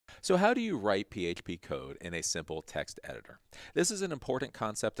So how do you write PHP code in a simple text editor? This is an important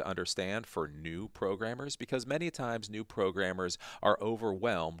concept to understand for new programmers because many times new programmers are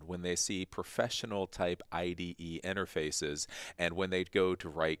overwhelmed when they see professional type IDE interfaces, and when they go to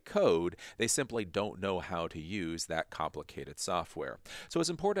write code, they simply don't know how to use that complicated software. So it's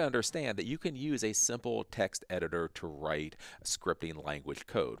important to understand that you can use a simple text editor to write scripting language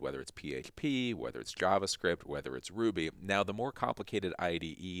code, whether it's PHP, whether it's JavaScript, whether it's Ruby. Now, the more complicated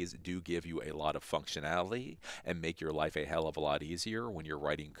IDEs do give you a lot of functionality and make your life a hell of a lot easier when you're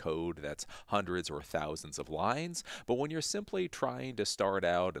writing code that's hundreds or thousands of lines. But when you're simply trying to start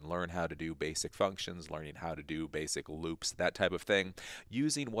out and learn how to do basic functions, learning how to do basic loops, that type of thing,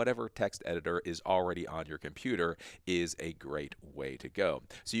 using whatever text editor is already on your computer is a great way to go.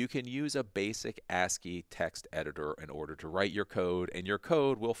 So you can use a basic ASCII text editor in order to write your code, and your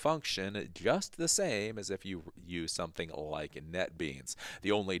code will function just the same as if you use something like NetBeans.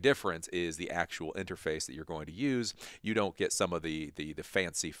 The only difference is the actual interface that you're going to use. You don't get some of the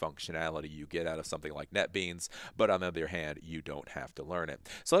fancy functionality you get out of something like NetBeans, but on the other hand, you don't have to learn it.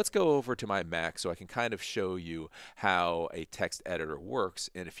 So let's go over to my Mac so I can kind of show you how a text editor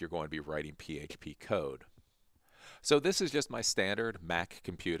works and if you're going to be writing PHP code. So this is just my standard Mac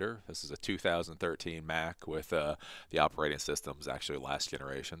computer. This is a 2013 Mac with the operating system's actually last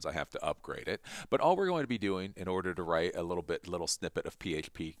generations. I have to upgrade it. But all we're going to be doing in order to write a little snippet of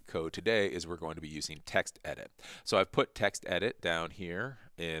PHP code today is we're going to be using TextEdit. So I've put TextEdit down here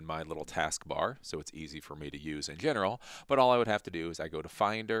in my little taskbar, so it's easy for me to use in general. But all I would have to do is I go to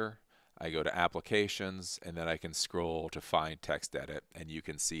Finder, I go to Applications, and then I can scroll to find TextEdit, and you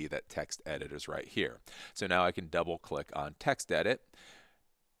can see that TextEdit is right here. So now I can double click on TextEdit,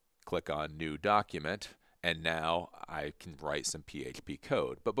 click on New Document, and now I can write some PHP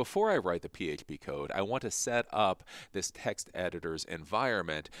code. But before I write the PHP code, I want to set up this text editor's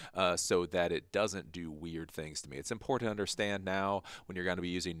environment so that it doesn't do weird things to me. It's important to understand now when you're going to be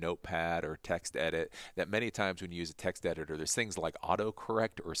using Notepad or TextEdit that many times when you use a text editor, there's things like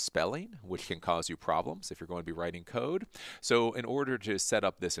autocorrect or spelling, which can cause you problems if you're going to be writing code. So in order to set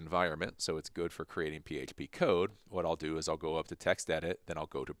up this environment so it's good for creating PHP code, what I'll do is I'll go up to TextEdit, then I'll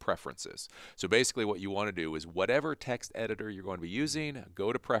go to Preferences. So basically what you want to do is whatever text editor you're going to be using,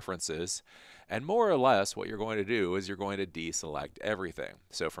 go to Preferences, and more or less what you're going to do is you're going to deselect everything.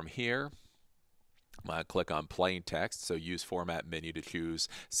 So from here, I'm going to click on Plain Text, so use Format menu to choose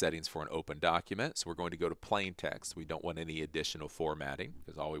settings for an open document. So we're going to go to Plain Text. We don't want any additional formatting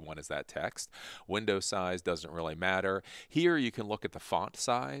because all we want is that text. Window size doesn't really matter. Here you can look at the font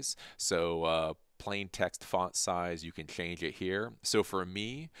size. So plain text font size, you can change it here. So for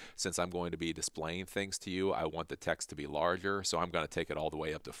me, since I'm going to be displaying things to you, I want the text to be larger, so I'm going to take it all the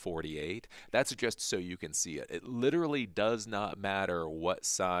way up to 48. That's just so you can see it. It literally does not matter what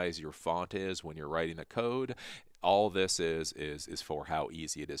size your font is when you're writing a code. All this is for how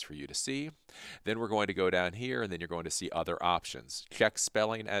easy it is for you to see. Then we're going to go down here, and then you're going to see other options. Check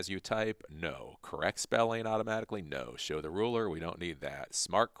spelling as you type? No. Correct spelling automatically? No. Show the ruler? We don't need that.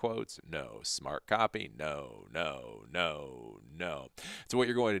 Smart quotes? No. Smart copy? No, no, no, no. So what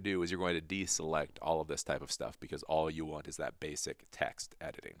you're going to do is you're going to deselect all of this type of stuff because all you want is that basic text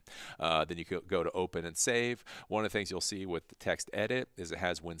editing. Then you can go to Open and Save. One of the things you'll see with the text edit is it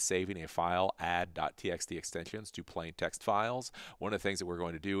has, when saving a file, add.txt extensions to plain text files. One of the things that we're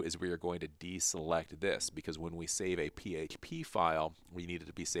going to do is we are going to deselect this because when we save a PHP file, we need it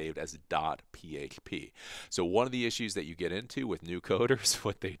to be saved as .php. So one of the issues that you get into with new coders,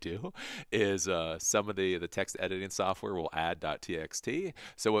 what they do is some of the text editing software will add .txt.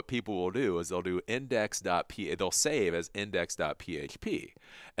 So what people will do is they'll do index.php, they'll save as index.php,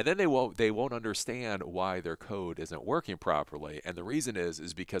 and then they won't understand why their code isn't working properly. And the reason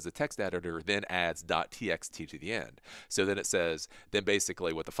is because the text editor then adds .txt to the end. So then it says, then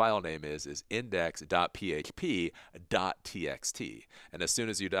basically what the file name is index.php.txt. And as soon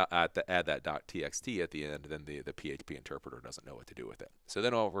as you add that .txt at the end, then the PHP interpreter doesn't know what to do with it. So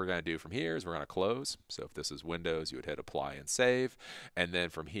then all we're going to do from here is we're going to close. So if this is Windows, you would hit Apply and Save. And then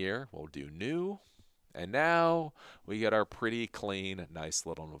from here, we'll do New. And now we get our pretty clean, nice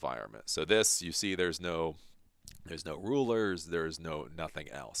little environment. So this, you see, there's no rulers, there's nothing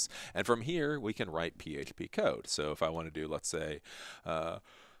else. And from here, we can write PHP code. So if I want to do, let's say,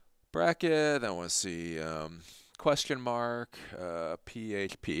 bracket, I want to see question mark,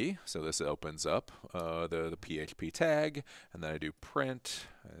 PHP. So this opens up the PHP tag, and then I do print,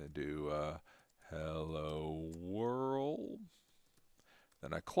 I do hello world,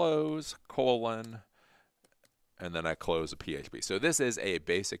 then I close, colon, and then I close a PHP. So this is a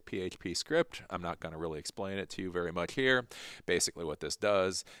basic PHP script. I'm not going to really explain it to you very much here. Basically what this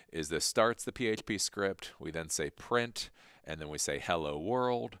does is this starts the PHP script. We then say print, and then we say hello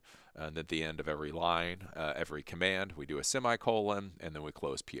world. And at the end of every line, every command, we do a semicolon, and then we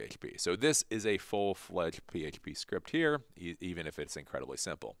close PHP. So this is a full-fledged PHP script here, even if it's incredibly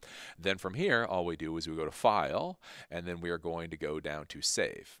simple. Then from here, all we do is we go to File, and then we are going to go down to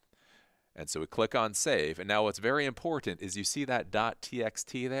Save. And so we click on Save, and now what's very important is you see that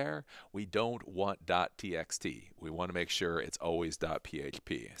 .txt there? We don't want .txt. We want to make sure it's always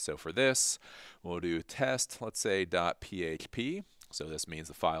 .php. So for this, we'll do test, let's say .php. So this means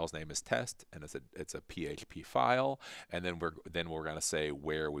the file's name is test, and it's a PHP file, and then we're going to say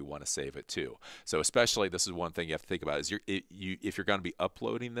where we want to save it to. So especially, this is one thing you have to think about, is if you're going to be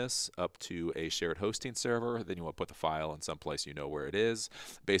uploading this up to a shared hosting server, then you want to put the file in some place you know where it is.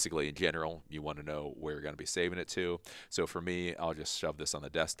 Basically, in general, you want to know where you're going to be saving it to. So for me, I'll just shove this on the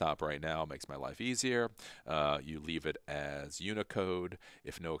desktop right now. It makes my life easier. You leave it as Unicode,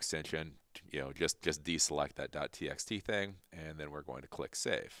 if no extension. Just deselect that .txt thing, and then we're going to click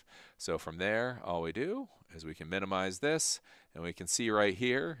Save. So from there, all we do is we can minimize this, and we can see right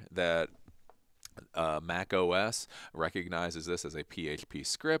here that Mac OS recognizes this as a PHP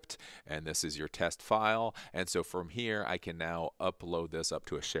script, and this is your test file. And so from here, I can now upload this up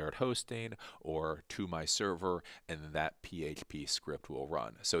to a shared hosting or to my server, and that PHP script will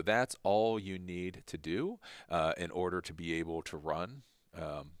run. So that's all you need to do in order to be able to run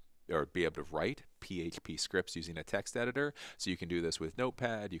or be able to write PHP scripts using a text editor. So you can do this with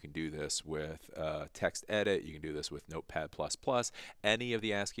Notepad, you can do this with Text Edit, you can do this with Notepad++. Any of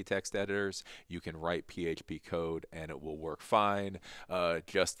the ASCII text editors, you can write PHP code and it will work fine,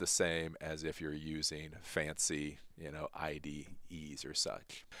 just the same as if you're using fancy, IDEs or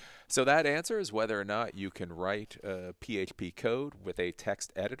such. So that answers whether or not you can write PHP code with a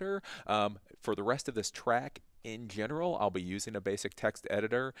text editor. For the rest of this track, in general, I'll be using a basic text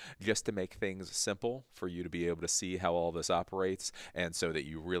editor just to make things simple for you to be able to see how all this operates, and so that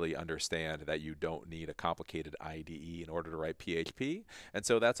you really understand that you don't need a complicated IDE in order to write PHP. And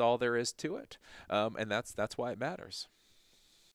so that's all there is to it, and that's why it matters.